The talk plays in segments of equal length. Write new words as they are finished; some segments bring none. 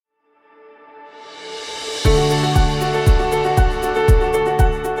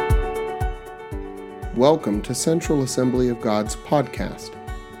Welcome to Central Assembly of God's podcast.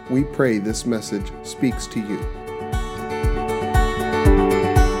 We pray this message speaks to you.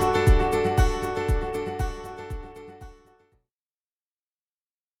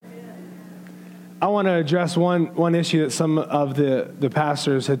 I want to address one issue that some of the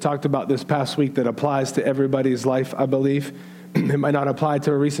pastors had talked about this past week that applies to everybody's life, I believe. It might not apply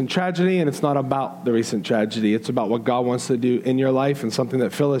to a recent tragedy, and it's not about the recent tragedy. It's about what God wants to do in your life and something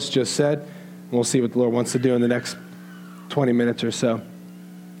that Phyllis just said. And we'll see what the Lord wants to do in the next 20 minutes or so.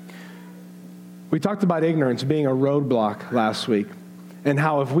 We talked about ignorance being a roadblock last week, and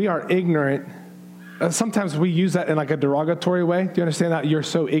how if we are ignorant, sometimes we use that in like a derogatory way. Do you understand that? You're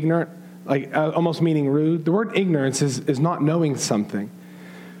so ignorant, like almost meaning rude. The word ignorance is not knowing something.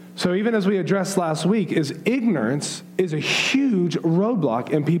 So even as we addressed last week, ignorance is a huge roadblock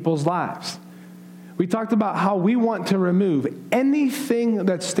in people's lives. We talked about how we want to remove anything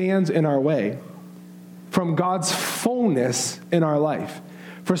that stands in our way from God's fullness in our life.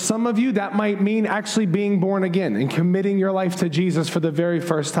 For some of you, that might mean actually being born again and committing your life to Jesus for the very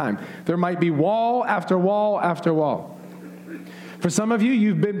first time. There might be wall after wall after wall. For some of you,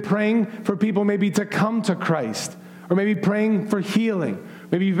 you've been praying for people maybe to come to Christ, or maybe praying for healing.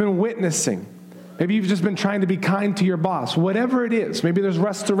 Maybe you've been witnessing. Maybe you've just been trying to be kind to your boss. Whatever it is, maybe there's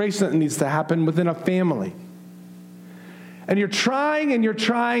restoration that needs to happen within a family. And you're trying and you're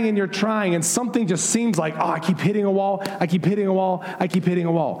trying and you're trying, and something just seems like, I keep hitting a wall, I keep hitting a wall, I keep hitting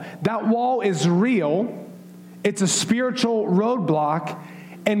a wall. That wall is real. It's a spiritual roadblock,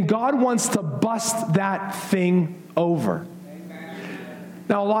 and God wants to bust that thing over.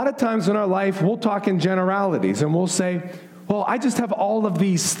 Now, a lot of times in our life, we'll talk in generalities, and we'll say, well, I just have all of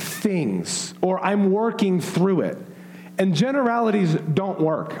these things, or I'm working through it. And generalities don't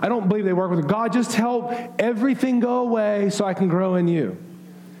work. I don't believe they work with God. Just help everything go away so I can grow in you.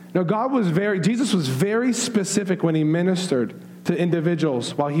 Now, Jesus was very specific when he ministered to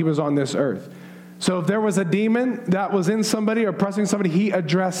individuals while he was on this earth. So if there was a demon that was in somebody or oppressing somebody, he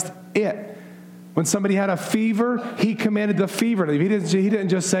addressed it. When somebody had a fever, he commanded the fever to leave. He didn't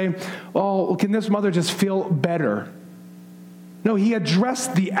just say, oh, can this mother just feel better? No, he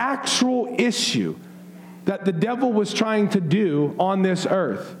addressed the actual issue that the devil was trying to do on this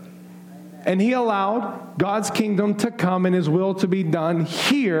earth. And he allowed God's kingdom to come and his will to be done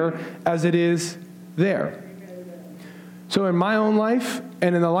here as it is there. So in my own life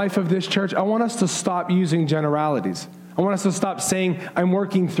and in the life of this church, I want us to stop using generalities. I want us to stop saying, I'm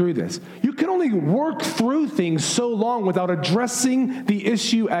working through this. You can only work through things so long without addressing the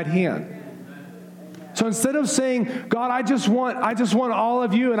issue at hand. So instead of saying, God, I just want all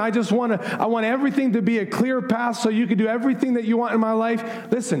of you, and I want everything to be a clear path so you can do everything that you want in my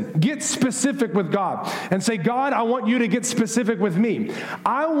life. Listen, get specific with God and say, God, I want you to get specific with me.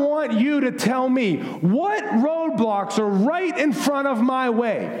 I want you to tell me what roadblocks are right in front of my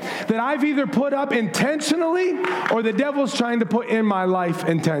way that I've either put up intentionally or the devil's trying to put in my life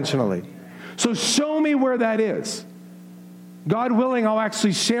intentionally. So show me where that is. God willing, I'll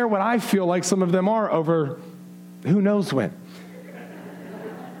actually share what I feel like some of them are over who knows when.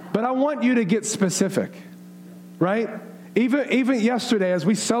 But I want you to get specific, right? Even yesterday, as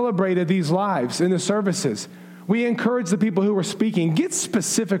we celebrated these lives in the services, we encouraged the people who were speaking, get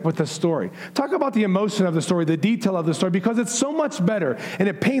specific with the story. Talk about the emotion of the story, the detail of the story, because it's so much better, and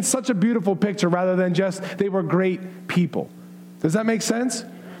it paints such a beautiful picture rather than just they were great people. Does that make sense?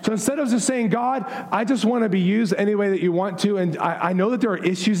 So instead of just saying, God, I just want to be used any way that you want to, and I know that there are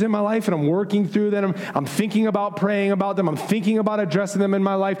issues in my life, and I'm working through them. I'm thinking about praying about them. I'm thinking about addressing them in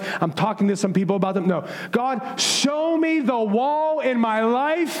my life. I'm talking to some people about them. No, God, show me the wall in my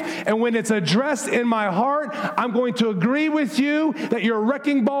life, and when it's addressed in my heart, I'm going to agree with you that your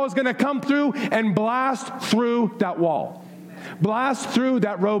wrecking ball is going to come through and blast through that wall. Blast through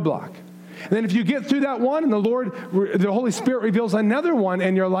that roadblock. And then if you get through that one and the Holy Spirit reveals another one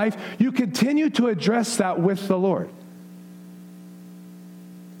in your life, you continue to address that with the Lord.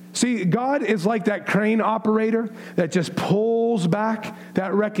 See, God is like that crane operator that just pulls back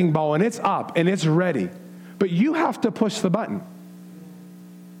that wrecking ball, and it's up and it's ready. But you have to push the button.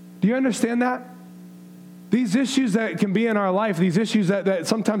 Do you understand that? These issues that can be in our life, these issues that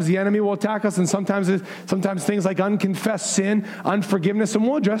sometimes the enemy will attack us, and sometimes things like unconfessed sin, unforgiveness, and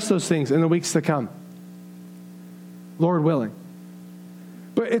we'll address those things in the weeks to come. Lord willing.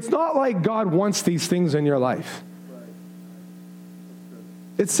 But it's not like God wants these things in your life.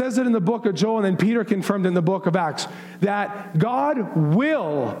 It says it in the book of Joel, and then Peter confirmed in the book of Acts, that God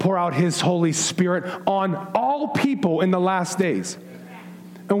will pour out his Holy Spirit on all people in the last days.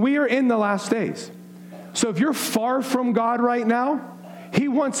 And we are in the last days. So if you're far from God right now, He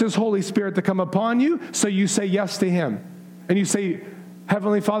wants his Holy Spirit to come upon you, so you say yes to him. And you say,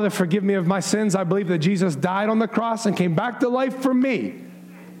 Heavenly Father, forgive me of my sins. I believe that Jesus died on the cross and came back to life for me.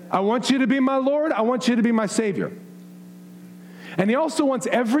 I want you to be my Lord. I want you to be my Savior. And he also wants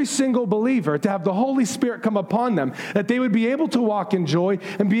every single believer to have the Holy Spirit come upon them, that they would be able to walk in joy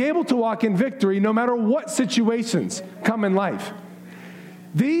and be able to walk in victory no matter what situations come in life.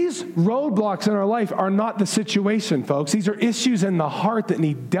 These roadblocks in our life are not the situation, folks. These are issues in the heart that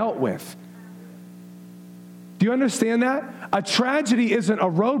need dealt with. Do you understand that? A tragedy isn't a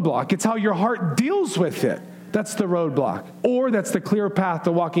roadblock. It's how your heart deals with it. That's the roadblock. Or that's the clear path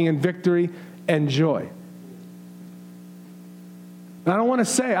to walking in victory and joy. And I don't want to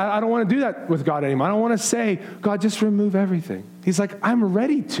say, I don't want to do that with God anymore. I don't want to say, God, just remove everything. He's like, I'm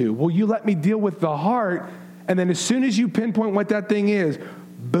ready to. Will you let me deal with the heart? And then as soon as you pinpoint what that thing is,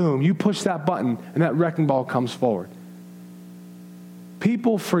 boom, you push that button and that wrecking ball comes forward.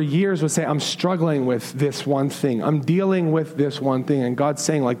 People for years would say, I'm struggling with this one thing. I'm dealing with this one thing. And God's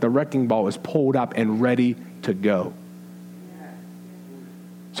saying like the wrecking ball is pulled up and ready to go.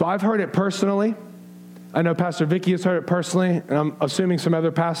 So I've heard it personally. I know Pastor Vicky has heard it personally, and I'm assuming some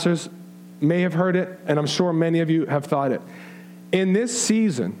other pastors may have heard it, and I'm sure many of you have thought it. In this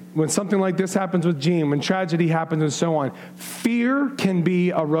season, when something like this happens with Gene, when tragedy happens and so on, fear can be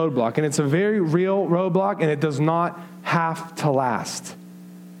a roadblock, and it's a very real roadblock, and it does not have to last.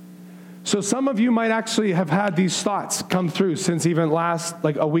 So some of you might actually have had these thoughts come through since even last,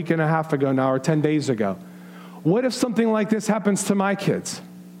 like a week and a half ago now, or 10 days ago. What if something like this happens to my kids?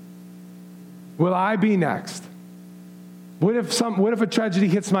 Will I be next? What if a tragedy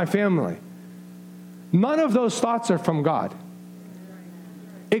hits my family? None of those thoughts are from God.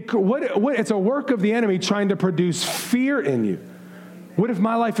 It's a work of the enemy trying to produce fear in you. What if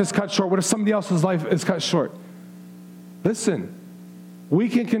my life is cut short? What if somebody else's life is cut short? Listen, we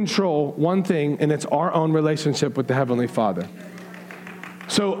can control one thing, and it's our own relationship with the Heavenly Father.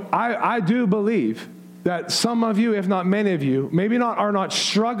 So I do believe that some of you, if not many of you, maybe are not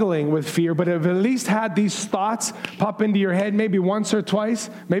struggling with fear, but have at least had these thoughts pop into your head maybe once or twice,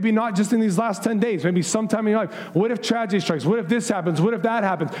 maybe not just in these last 10 days, maybe sometime in your life. What if tragedy strikes? What if this happens? What if that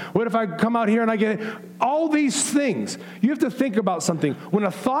happens? What if I come out here and I get it? All these things. You have to think about something. When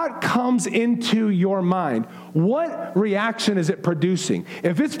a thought comes into your mind, what reaction is it producing?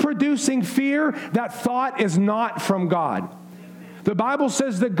 If it's producing fear, that thought is not from God. The Bible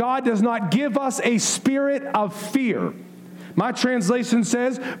says that God does not give us a spirit of fear. My translation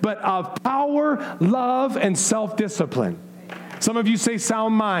says, but of power, love, and self-discipline. Some of you say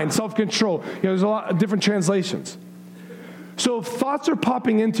sound mind, self-control. There's a lot of different translations. So if thoughts are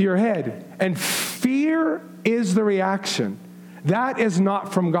popping into your head and fear is the reaction, that is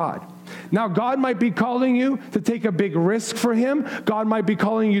not from God. Now, God might be calling you to take a big risk for him. God might be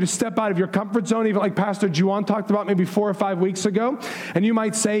calling you to step out of your comfort zone, even like Pastor Juan talked about maybe 4 or 5 weeks ago. And you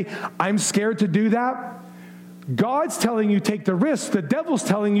might say, I'm scared to do that. God's telling you take the risk. The devil's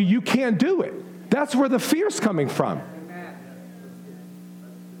telling you you can't do it. That's where the fear's coming from.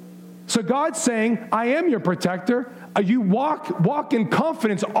 So God's saying, I am your protector. You walk in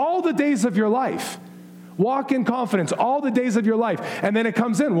confidence all the days of your life. Walk in confidence all the days of your life. And then it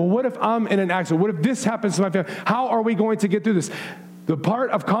comes in, well, what if I'm in an accident? What if this happens to my family? How are we going to get through this? The part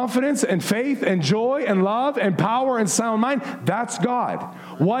of confidence and faith and joy and love and power and sound mind, that's God.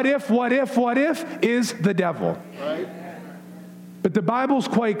 What if is the devil. Right. But the Bible's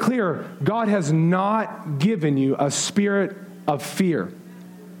quite clear. God has not given you a spirit of fear.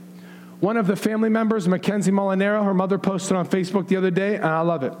 One of the family members, Mackenzie Molinero, her mother posted on Facebook the other day, and I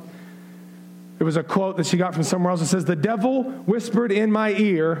love it. It was a quote that she got from somewhere else. It says, the devil whispered in my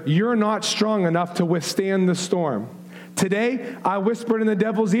ear, you're not strong enough to withstand the storm. Today, I whispered in the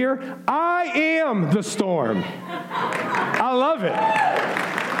devil's ear, I am the storm. I love it.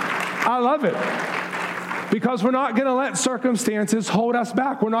 I love it. Because we're not going to let circumstances hold us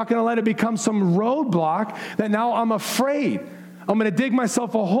back. We're not going to let it become some roadblock that now I'm afraid. I'm going to dig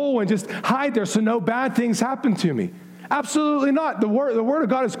myself a hole and just hide there so no bad things happen to me. Absolutely not. The word of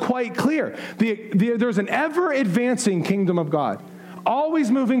God is quite clear. There's an ever-advancing kingdom of God, always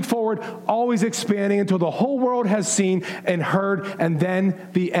moving forward, always expanding until the whole world has seen and heard, and then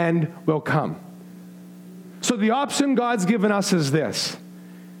the end will come. So the option God's given us is this.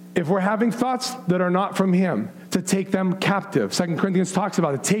 If we're having thoughts that are not from him, to take them captive. 2 Corinthians talks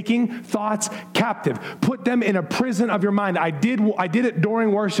about it, taking thoughts captive. Put them in a prison of your mind. I did it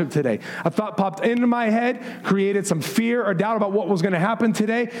during worship today. A thought popped into my head, created some fear or doubt about what was going to happen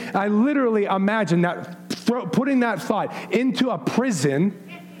today. I literally imagined that putting that thought into a prison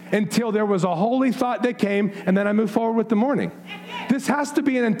until there was a holy thought that came, and then I moved forward with the morning. This has to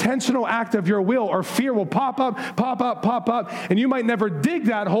be an intentional act of your will, or fear will pop up, and you might never dig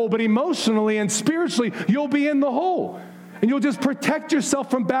that hole, but emotionally and spiritually, you'll be in the hole. And you'll just protect yourself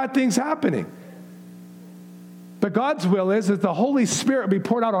from bad things happening. But God's will is that the Holy Spirit be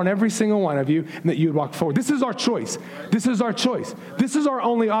poured out on every single one of you and that you would walk forward. This is our choice. This is our choice. This is our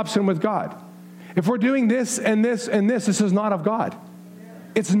only option with God. If we're doing this and this and this is not of God.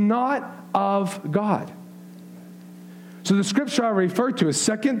 It's not of God. So the scripture I referred to is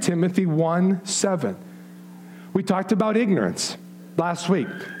 2 Timothy 1:7. We talked about ignorance last week.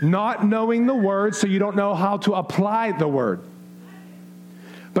 Not knowing the word, so you don't know how to apply the word.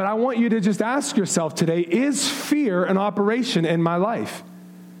 But I want you to just ask yourself today, is fear an operation in my life?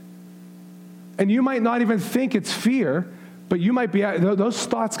 And you might not even think it's fear, but you might be, those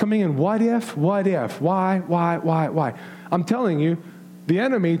thoughts coming in, what if, why? I'm telling you, the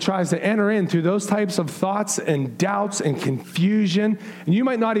enemy tries to enter into those types of thoughts and doubts and confusion, and you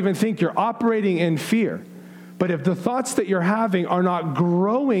might not even think you're operating in fear. But if the thoughts that you're having are not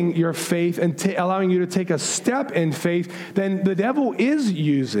growing your faith and allowing you to take a step in faith, then the devil is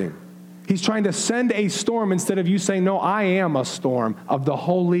using. He's trying to send a storm instead of you saying, no, I am a storm of the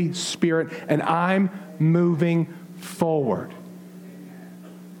Holy Spirit, and I'm moving forward.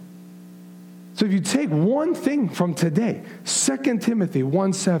 So if you take one thing from today, 2 Timothy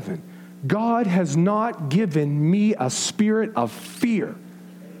 1:7, God has not given me a spirit of fear.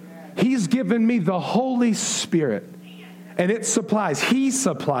 He's given me the Holy Spirit, and it supplies, He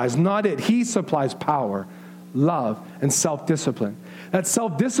supplies, not it, He supplies power, love, and self-discipline. That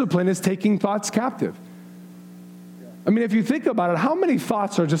self-discipline is taking thoughts captive. I mean, if you think about it, how many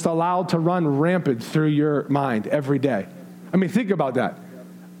thoughts are just allowed to run rampant through your mind every day? I mean, think about that.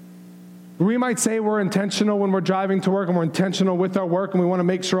 We might say we're intentional when we're driving to work, and we're intentional with our work, and we want to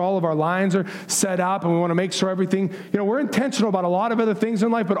make sure all of our lines are set up, and we want to make sure everything, we're intentional about a lot of other things in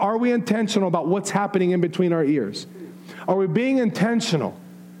life, but are we intentional about what's happening in between our ears? Are we being intentional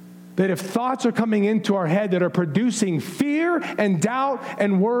that if thoughts are coming into our head that are producing fear and doubt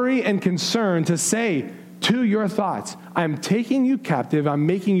and worry and concern, to say to your thoughts, I'm taking you captive, I'm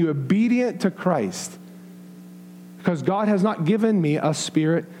making you obedient to Christ, because God has not given me a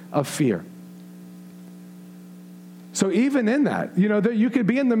spirit of fear. So even in that, that you could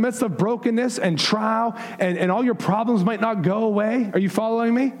be in the midst of brokenness and trial, and all your problems might not go away. Are you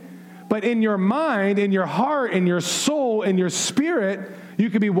following me? But in your mind, in your heart, in your soul, in your spirit, you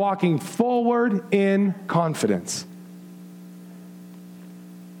could be walking forward in confidence.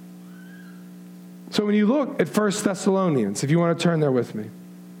 So when you look at 1 Thessalonians, if you want to turn there with me.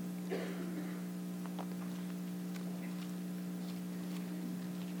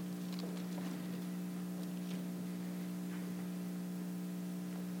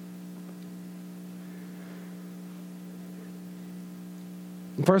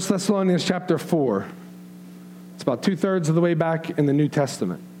 In 1 Thessalonians chapter 4, it's about 2/3 of the way back in the New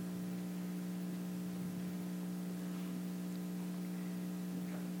Testament.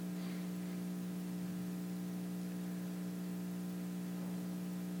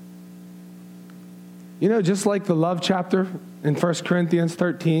 Just like the love chapter in 1 Corinthians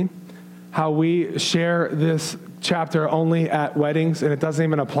 13, how we share this chapter only at weddings, and it doesn't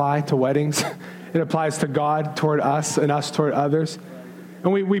even apply to weddings. It applies to God toward us and us toward others.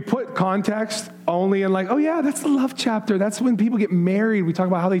 And we put context only in oh yeah, that's the love chapter. That's when people get married. We talk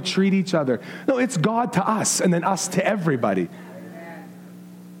about how they treat each other. No, it's God to us and then us to everybody.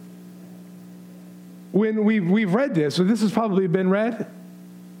 When we've read this, so this has probably been read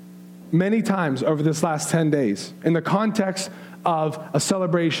many times over this last 10 days in the context of a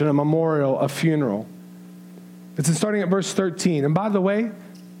celebration, a memorial, a funeral. It's starting at verse 13. And by the way,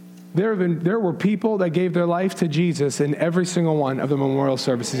 there were people that gave their life to Jesus in every single one of the memorial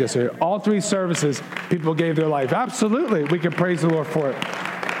services yesterday. All 3 services, people gave their life. Absolutely, we can praise the Lord for it.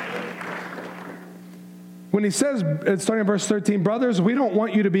 When he says, starting at verse 13, brothers, we don't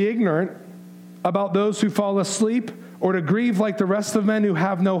want you to be ignorant about those who fall asleep, or to grieve like the rest of men who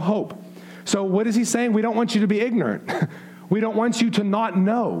have no hope. So what is he saying? We don't want you to be ignorant. We don't want you to not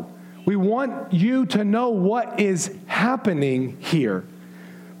know. We want you to know what is happening here.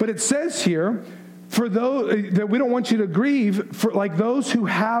 But it says here, for those that we don't want you to grieve for like those who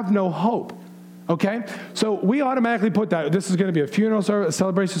have no hope. Okay? So we automatically put that, this is going to be a funeral service, a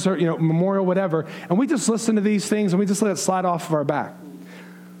celebration service, memorial, whatever. And we just listen to these things and we just let it slide off of our back.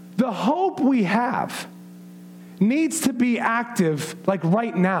 The hope we have needs to be active like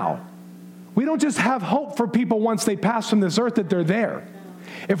right now. We don't just have hope for people once they pass from this earth that they're there.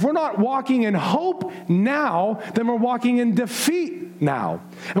 If we're not walking in hope now, then we're walking in defeat now.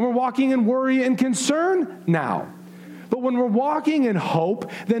 And we're walking in worry and concern now. But when we're walking in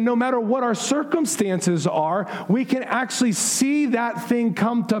hope, then no matter what our circumstances are, we can actually see that thing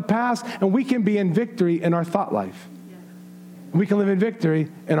come to pass, and we can be in victory in our thought life. We can live in victory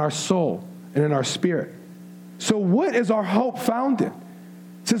in our soul and in our spirit. So what is our hope found in?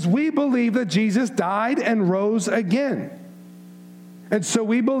 It says we believe that Jesus died and rose again. And so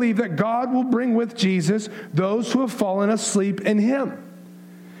we believe that God will bring with Jesus those who have fallen asleep in him.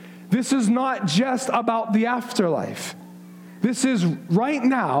 This is not just about the afterlife. This is right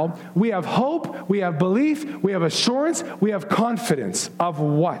now, we have hope, we have belief, we have assurance, we have confidence of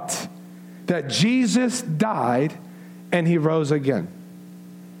what? That Jesus died and he rose again.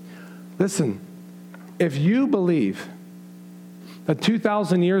 Listen, if you believe that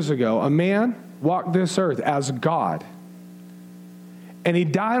 2,000 years ago, a man walked this earth as God, and he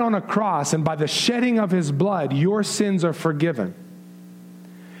died on a cross, and by the shedding of his blood, your sins are forgiven.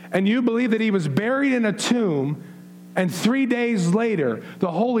 And you believe that he was buried in a tomb, and 3 days later,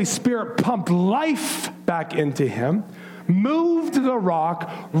 the Holy Spirit pumped life back into him, moved the rock,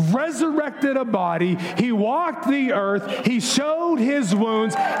 resurrected a body, he walked the earth, he showed his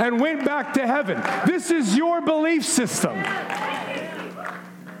wounds, and went back to heaven. This is your belief system.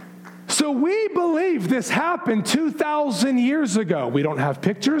 So we believe this happened 2,000 years ago. We don't have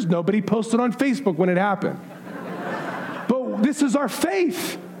pictures. Nobody posted on Facebook when it happened. But this is our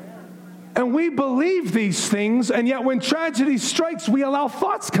faith. And we believe these things, and yet when tragedy strikes, we allow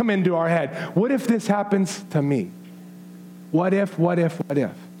thoughts come into our head. What if this happens to me? What if?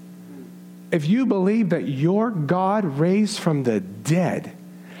 If you believe that your God raised from the dead,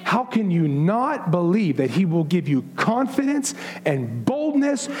 how can you not believe that he will give you confidence and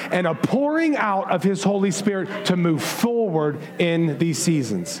boldness and a pouring out of his Holy Spirit to move forward in these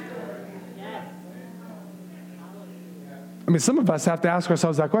seasons? I mean, some of us have to ask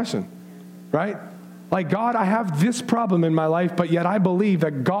ourselves that question, right? Like, God, I have this problem in my life, but yet I believe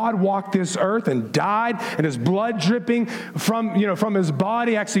that God walked this earth and died, and his blood dripping from his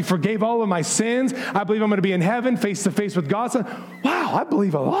body actually forgave all of my sins. I believe I'm going to be in heaven face to face with God. So, wow, I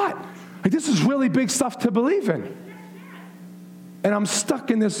believe a lot. Like, this is really big stuff to believe in. And I'm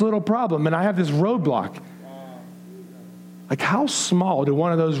stuck in this little problem, and I have this roadblock. Like, how small do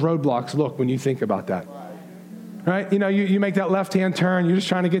one of those roadblocks look when you think about that? Right? You make that left-hand turn. You're just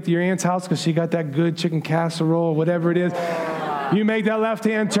trying to get to your aunt's house because she got that good chicken casserole, whatever it is. You make that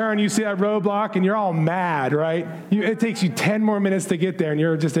left-hand turn. You see that roadblock, and you're all mad, right? It takes you 10 more minutes to get there, and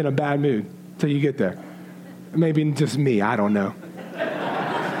you're just in a bad mood until you get there. Maybe just me. I don't know.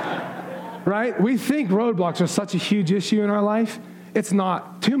 Right? We think roadblocks are such a huge issue in our life. It's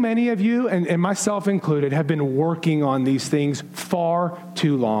not. Too many of you, and myself included, have been working on these things far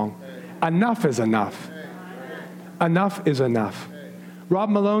too long. Enough is enough. Enough is enough.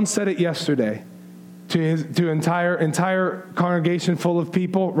 Rob Malone said it yesterday to entire congregation full of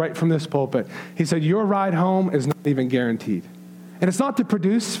people right from this pulpit. He said, your ride home is not even guaranteed. And it's not to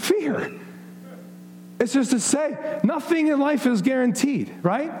produce fear. It's just to say nothing in life is guaranteed,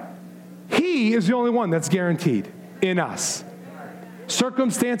 right? He is the only one that's guaranteed in us.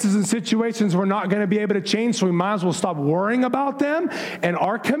 Circumstances and situations we're not going to be able to change, so we might as well stop worrying about them. And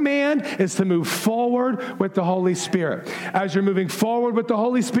our command is to move forward with the Holy Spirit. As you're moving forward with the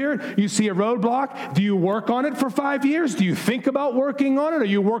Holy Spirit, you see a roadblock. Do you work on it for 5 years? Do you think about working on it? Are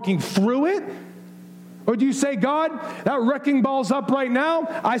you working through it? Or do you say, God, that wrecking ball's up right now.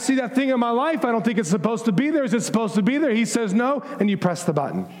 I see that thing in my life. I don't think it's supposed to be there. Is it supposed to be there? He says no, and you press the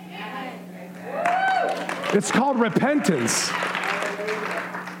button. It's called repentance.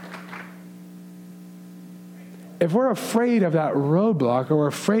 If we're afraid of that roadblock or we're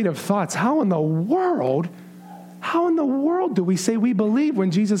afraid of thoughts, how in the world do we say we believe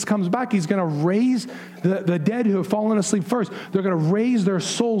when Jesus comes back, he's going to raise the dead who have fallen asleep first? They're going to raise their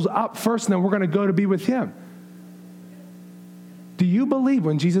souls up first, and then we're going to go to be with him. Do you believe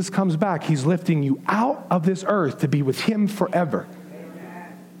when Jesus comes back, he's lifting you out of this earth to be with him forever?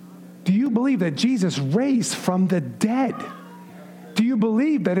 Do you believe that Jesus raised from the dead? Do you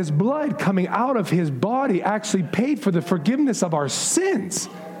believe that his blood coming out of his body actually paid for the forgiveness of our sins?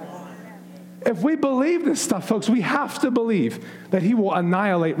 If we believe this stuff, folks, we have to believe that he will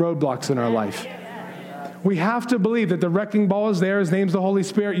annihilate roadblocks in our life. We have to believe that the wrecking ball is there. His name's the Holy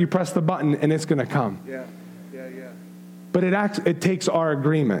Spirit. You press the button, and it's going to come. Yeah. But it takes our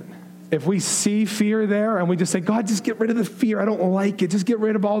agreement. If we see fear there and we just say, God, just get rid of the fear. I don't like it. Just get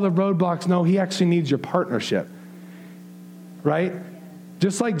rid of all the roadblocks. No, he actually needs your partnership. Right?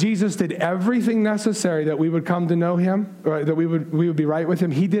 Just like Jesus did everything necessary that we would come to know him, or that we would be right with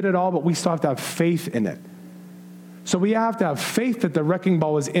him, he did it all, but we still have to have faith in it. So we have to have faith that the wrecking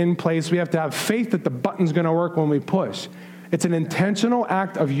ball is in place. We have to have faith that the button's going to work when we push. It's an intentional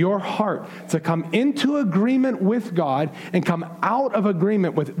act of your heart to come into agreement with God and come out of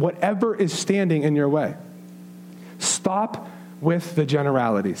agreement with whatever is standing in your way. Stop with the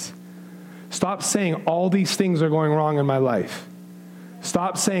generalities. Stop saying all these things are going wrong in my life.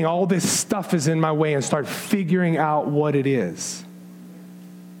 Stop saying all this stuff is in my way and start figuring out what it is.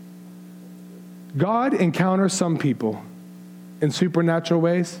 God encounters some people in supernatural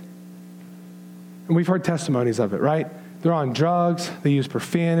ways, and we've heard testimonies of it, right? They're on drugs, they use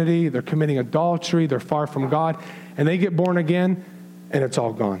profanity, they're committing adultery, they're far from God, and they get born again, and it's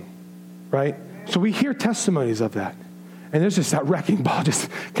all gone, right? So we hear testimonies of that. And there's just that wrecking ball just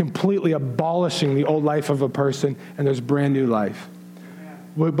completely abolishing the old life of a person, and there's brand new life.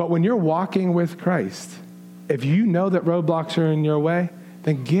 But when you're walking with Christ, if you know that roadblocks are in your way,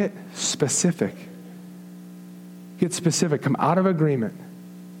 then get specific. Get specific. Come out of agreement.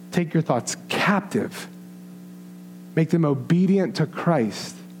 Take your thoughts captive. Make them obedient to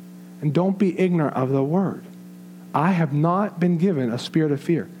Christ. And don't be ignorant of the word. I have not been given a spirit of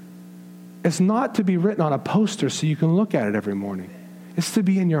fear. It's not to be written on a poster so you can look at it every morning. It's to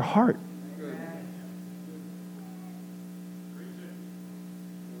be in your heart.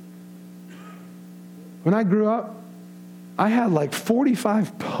 When I grew up, I had like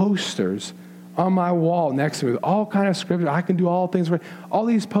 45 posters on my wall next to me with all kind of scripture. I can do all things, all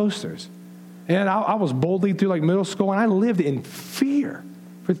these posters. And I was boldly through like middle school, and I lived in fear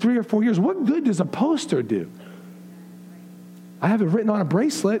for 3 or 4 years. What good does a poster do? I have it written on a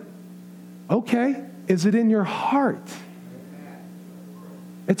bracelet. Okay, is it in your heart?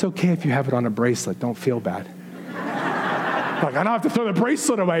 It's okay if you have it on a bracelet. Don't feel bad. Like, I don't have to throw the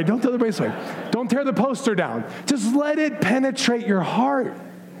bracelet away. Don't throw the bracelet away. Don't tear the poster down. Just let it penetrate your heart.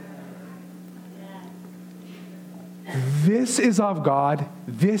 This is of God.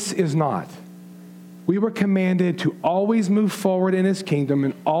 This is not. We were commanded to always move forward in his kingdom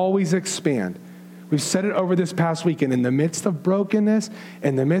and always expand. We've said it over this past weekend. In the midst of brokenness,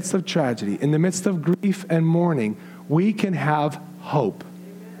 in the midst of tragedy, in the midst of grief and mourning, we can have hope.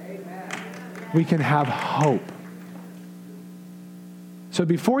 We can have hope. So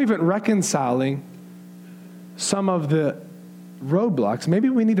before even reconciling some of the roadblocks, maybe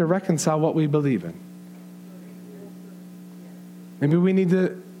we need to reconcile what we believe in. Maybe we need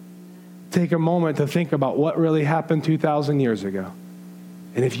to take a moment to think about what really happened 2,000 years ago.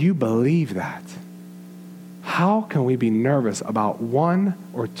 And if you believe that, how can we be nervous about 1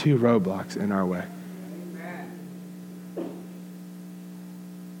 or 2 roadblocks in our way?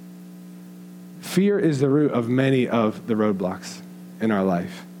 Fear is the root of many of the roadblocks in our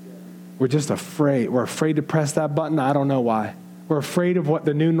life. We're just afraid. We're afraid to press that button. I don't know why. We're afraid of what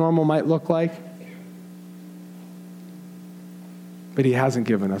the new normal might look like. But he hasn't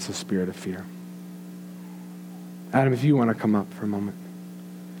given us a spirit of fear. Adam, if you want to come up for a moment.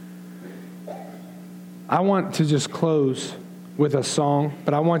 I want to just close with a song,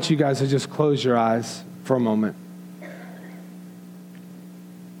 but I want you guys to just close your eyes for a moment.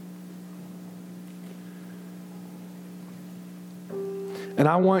 And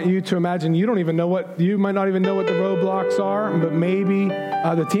I want you to imagine, you might not even know what the roadblocks are, but maybe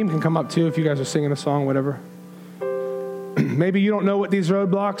the team can come up too if you guys are singing a song, whatever. Maybe you don't know what these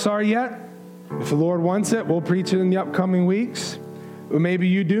roadblocks are yet. If the Lord wants it, we'll preach it in the upcoming weeks. But maybe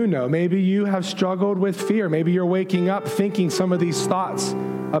you do know. Maybe you have struggled with fear. Maybe you're waking up thinking some of these thoughts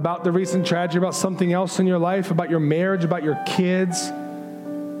about the recent tragedy, about something else in your life, about your marriage, about your kids,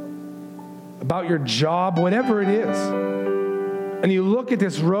 about your job, whatever it is. And you look at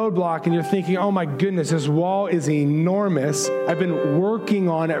this roadblock and you're thinking, oh my goodness, this wall is enormous. I've been working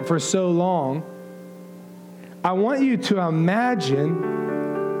on it for so long. I want you to imagine,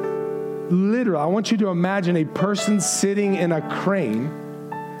 I want you to imagine a person sitting in a crane.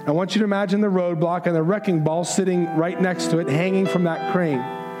 I want you to imagine the roadblock and the wrecking ball sitting right next to it, hanging from that crane.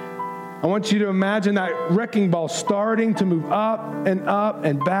 I want you to imagine that wrecking ball starting to move up and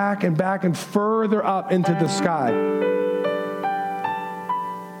back and further up into the sky.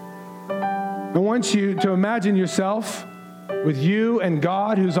 I want you to imagine yourself with you and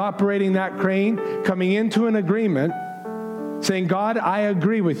God who's operating that crane, coming into an agreement, saying, God, I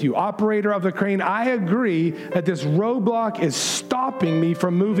agree with you. Operator of the crane, I agree that this roadblock is stopping me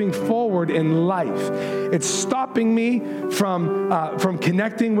from moving forward in life. It's stopping me from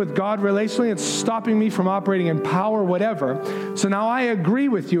connecting with God relationally. It's stopping me from operating in power, whatever. So now I agree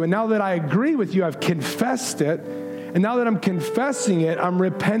with you. And now that I agree with you, I've confessed it. And now that I'm confessing it, I'm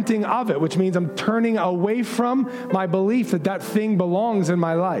repenting of it, which means I'm turning away from my belief that that thing belongs in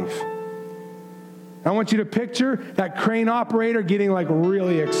my life. I want you to picture that crane operator getting like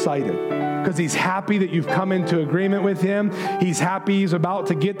really excited because he's happy that you've come into agreement with him. He's happy he's about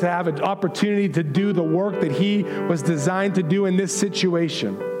to get to have an opportunity to do the work that he was designed to do in this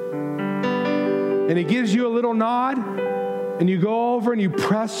situation. And he gives you a little nod, and you go over and you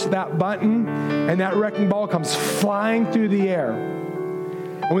press that button, and that wrecking ball comes flying through the air.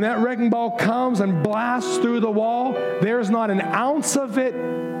 And when that wrecking ball comes and blasts through the wall, there's not an ounce of it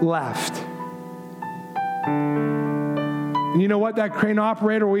left. And you know what? That crane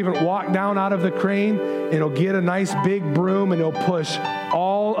operator will even walk down out of the crane, and he'll get a nice big broom, and he'll push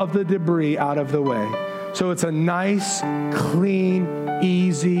all of the debris out of the way. So it's a nice, clean,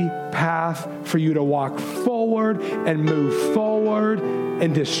 easy path for you to walk forward and move forward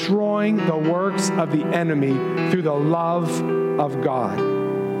and destroying the works of the enemy through the love of God.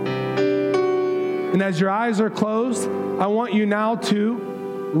 And as your eyes are closed, I want you now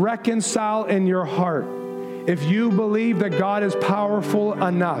to reconcile in your heart. If you believe that God is powerful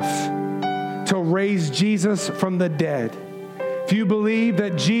enough to raise Jesus from the dead, if you believe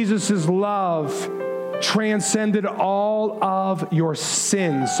that Jesus' love transcended all of your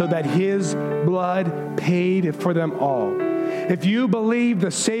sins so that his blood paid for them all, if you believe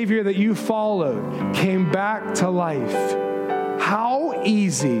the Savior that you followed came back to life, how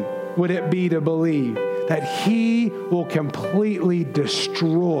easy would it be to believe that he will completely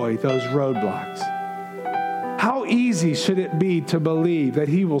destroy those roadblocks? How easy should it be to believe that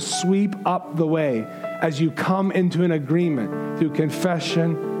he will sweep up the way as you come into an agreement through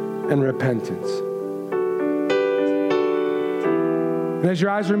confession and repentance? And as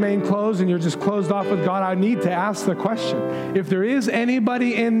your eyes remain closed and you're just closed off with God, I need to ask the question. If there is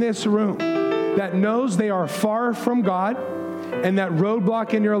anybody in this room that knows they are far from God and that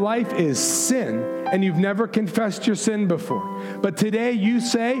roadblock in your life is sin, and you've never confessed your sin before, but today you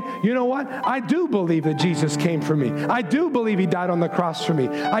say, you know what? I do believe that Jesus came for me. I do believe he died on the cross for me.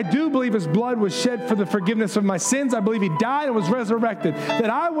 I do believe his blood was shed for the forgiveness of my sins. I believe he died and was resurrected, that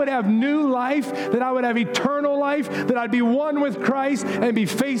I would have new life, that I would have eternal life, that I'd be one with Christ and be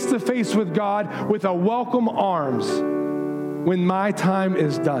face to face with God with a welcome arms when my time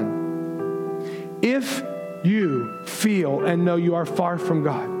is done. If you feel and know you are far from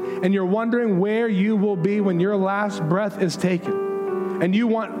God, and you're wondering where you will be when your last breath is taken, and you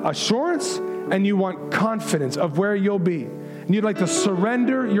want assurance and you want confidence of where you'll be, and you'd like to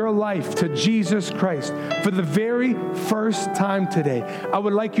surrender your life to Jesus Christ for the very first time today, I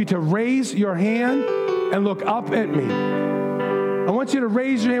would like you to raise your hand and look up at me. I want you to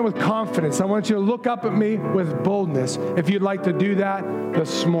raise your hand with confidence. I want you to look up at me with boldness if you'd like to do that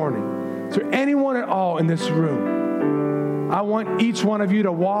this morning. Is there anyone at all in this room? I want each one of you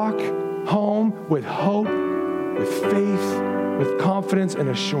to walk home with hope, with faith, with confidence and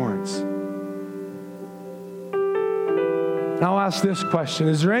assurance. Now I'll ask this question.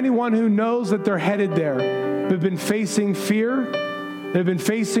 Is there anyone who knows that they're headed there? They've been facing fear. They've been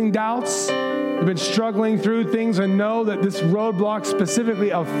facing doubts. They've been struggling through things and know that this roadblock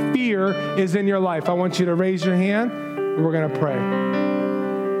specifically of fear is in your life. I want you to raise your hand and we're going to pray.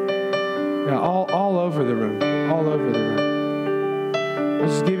 Yeah, all over the room. All over the room. I'll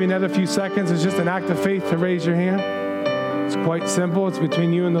just give you another few seconds. It's just an act of faith to raise your hand. It's quite simple. It's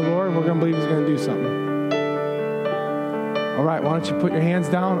between you and the Lord. We're going to believe he's going to do something. All right, why don't you put your hands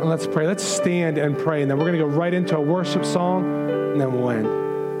down and let's pray. Let's stand and pray, and then we're going to go right into a worship song, and then we'll end.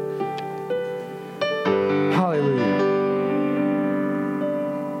 Hallelujah.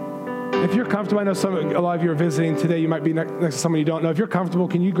 If you're comfortable, I know a lot of you are visiting today. You might be next to someone you don't know. If you're comfortable,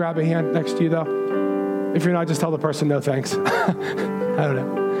 can you grab a hand next to you, though? If you're not, just tell the person, no thanks. I don't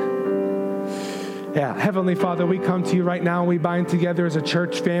know. Yeah, Heavenly Father, we come to you right now and we bind together as a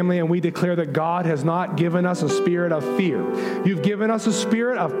church family and we declare that God has not given us a spirit of fear. You've given us a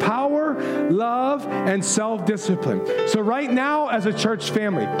spirit of power, love, and self-discipline. So right now as a church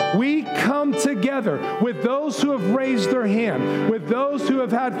family, we come together with those who have raised their hand, with those who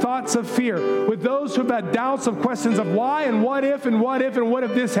have had thoughts of fear, with those who have had doubts of questions of why and what if and what if and what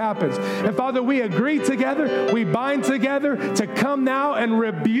if this happens. And Father, we agree together, we bind together to come now and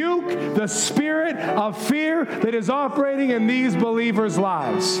rebuke the spirit of fear that is operating in these believers'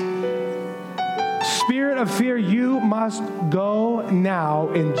 lives. Spirit of fear, you must go now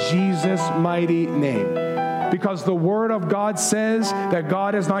in Jesus' mighty name. Because the Word of God says that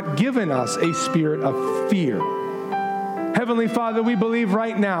God has not given us a spirit of fear. Heavenly Father, we believe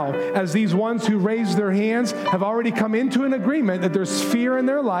right now, as these ones who raised their hands have already come into an agreement that there's fear in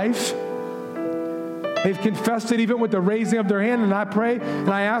their life, They've confessed it even with the raising of their hand. And I pray and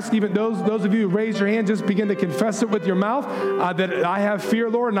I ask even those of you who raise your hand, just begin to confess it with your mouth, that I have fear,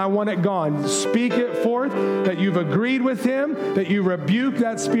 Lord, and I want it gone. Speak it forth, that you've agreed with him, that you rebuke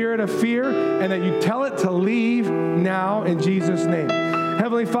that spirit of fear, and that you tell it to leave now in Jesus' name.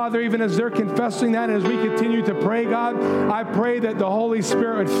 Heavenly Father, even as they're confessing that, and as we continue to pray, God, I pray that the Holy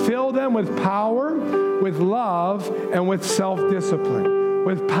Spirit would fill them with power, with love, and with self-discipline.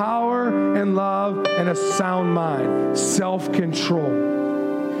 With power and love and a sound mind,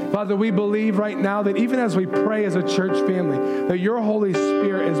 self-control. Father, we believe right now that even as we pray as a church family, that your Holy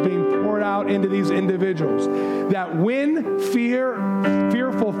Spirit is being poured out into these individuals. That when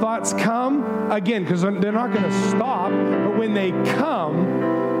fearful thoughts come, again, because they're not going to stop, but when they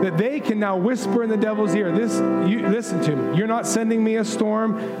come, that they can now whisper in the devil's ear, listen to me, you're not sending me a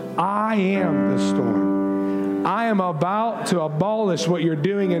storm, I am the storm. I am about to abolish what you're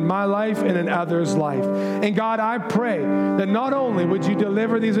doing in my life and in others' life. And God, I pray that not only would you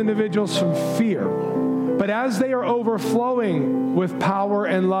deliver these individuals from fear, but as they are overflowing with power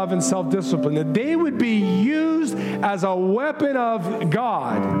and love and self-discipline, that they would be used as a weapon of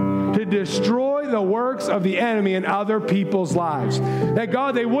God to destroy the works of the enemy in other people's lives. That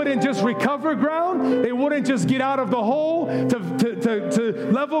God, they wouldn't just recover ground, they wouldn't just get out of the hole to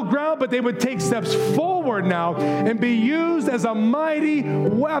level ground, but they would take steps forward now and be used as a mighty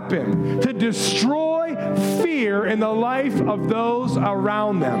weapon to destroy fear in the life of those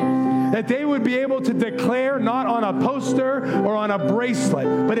around them. That they would be able to declare, not on a poster or on a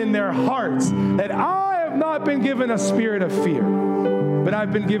bracelet, but in their hearts, that I have not been given a spirit of fear, but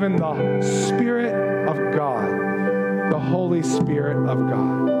I've been given the Spirit of God, the Holy Spirit of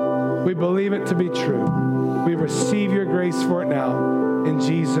God. We believe it to be true. We receive your grace for it now. In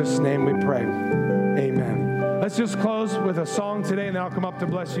Jesus' name we pray. Amen. Let's just close with a song today, and then I'll come up to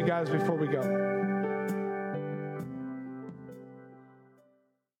bless you guys before we go.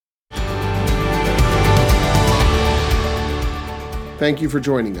 Thank you for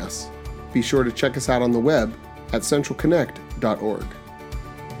joining us. Be sure to check us out on the web at centralconnect.org.